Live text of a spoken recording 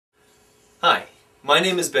Hi, my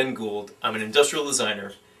name is Ben Gould. I'm an industrial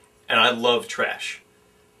designer, and I love trash.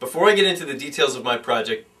 Before I get into the details of my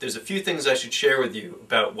project, there's a few things I should share with you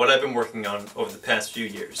about what I've been working on over the past few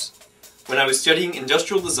years. When I was studying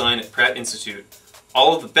industrial design at Pratt Institute,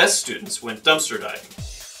 all of the best students went dumpster diving.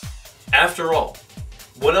 After all,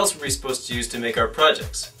 what else were we supposed to use to make our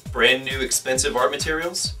projects? Brand new expensive art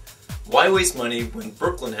materials? Why waste money when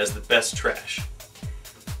Brooklyn has the best trash?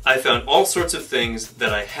 I found all sorts of things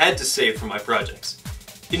that I had to save for my projects.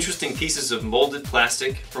 Interesting pieces of molded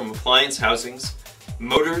plastic from appliance housings,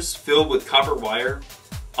 motors filled with copper wire,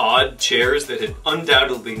 odd chairs that had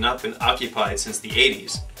undoubtedly not been occupied since the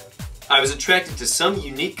 80s. I was attracted to some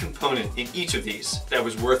unique component in each of these that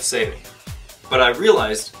was worth saving. But I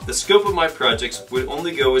realized the scope of my projects would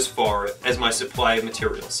only go as far as my supply of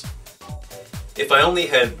materials. If I only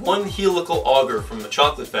had one helical auger from a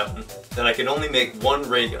chocolate fountain, then I could only make one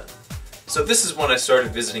ray gun. So this is when I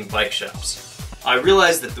started visiting bike shops. I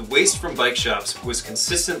realized that the waste from bike shops was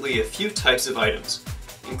consistently a few types of items,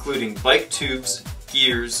 including bike tubes,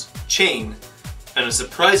 gears, chain, and a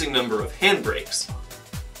surprising number of handbrakes.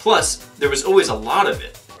 Plus, there was always a lot of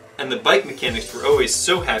it, and the bike mechanics were always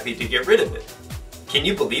so happy to get rid of it. Can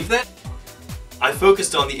you believe that? I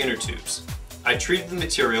focused on the inner tubes. I treated the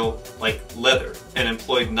material like leather and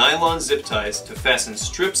employed nylon zip ties to fasten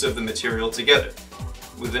strips of the material together.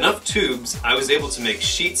 With enough tubes, I was able to make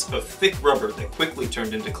sheets of thick rubber that quickly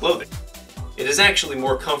turned into clothing. It is actually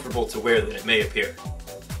more comfortable to wear than it may appear.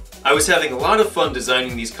 I was having a lot of fun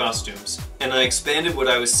designing these costumes, and I expanded what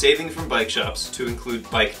I was saving from bike shops to include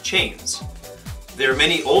bike chains. There are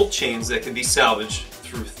many old chains that can be salvaged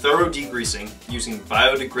through thorough degreasing using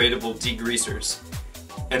biodegradable degreasers.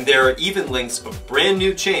 And there are even lengths of brand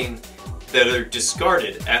new chain that are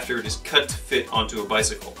discarded after it is cut to fit onto a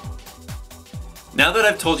bicycle. Now that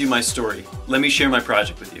I've told you my story, let me share my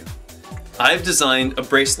project with you. I've designed a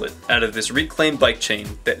bracelet out of this reclaimed bike chain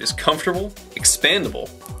that is comfortable, expandable,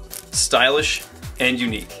 stylish, and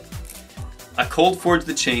unique. I cold forged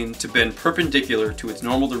the chain to bend perpendicular to its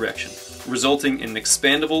normal direction, resulting in an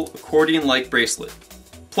expandable accordion-like bracelet.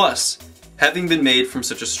 Plus, having been made from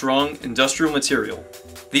such a strong industrial material,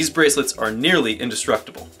 these bracelets are nearly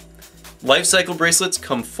indestructible. LifeCycle bracelets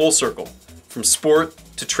come full circle, from sport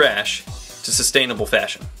to trash to sustainable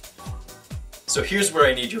fashion. So here's where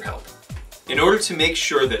I need your help. In order to make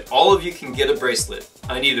sure that all of you can get a bracelet,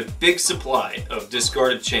 I need a big supply of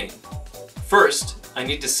discarded chain. First, I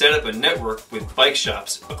need to set up a network with bike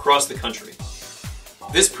shops across the country.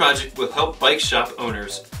 This project will help bike shop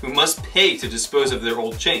owners who must pay to dispose of their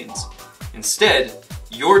old chains. Instead,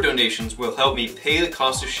 your donations will help me pay the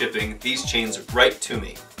cost of shipping these chains right to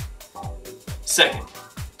me. Second,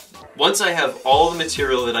 once I have all the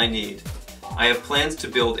material that I need, I have plans to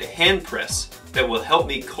build a hand press that will help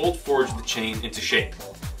me cold forge the chain into shape.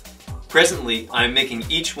 Presently, I am making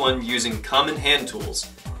each one using common hand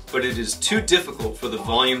tools, but it is too difficult for the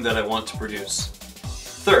volume that I want to produce.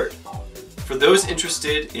 Third, for those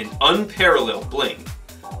interested in unparalleled bling,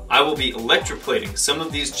 I will be electroplating some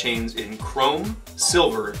of these chains in chrome,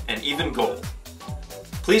 silver, and even gold.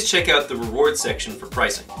 Please check out the reward section for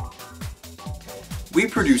pricing. We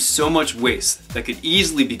produce so much waste that could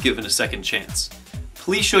easily be given a second chance.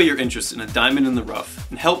 Please show your interest in a diamond in the rough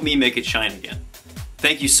and help me make it shine again.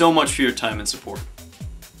 Thank you so much for your time and support.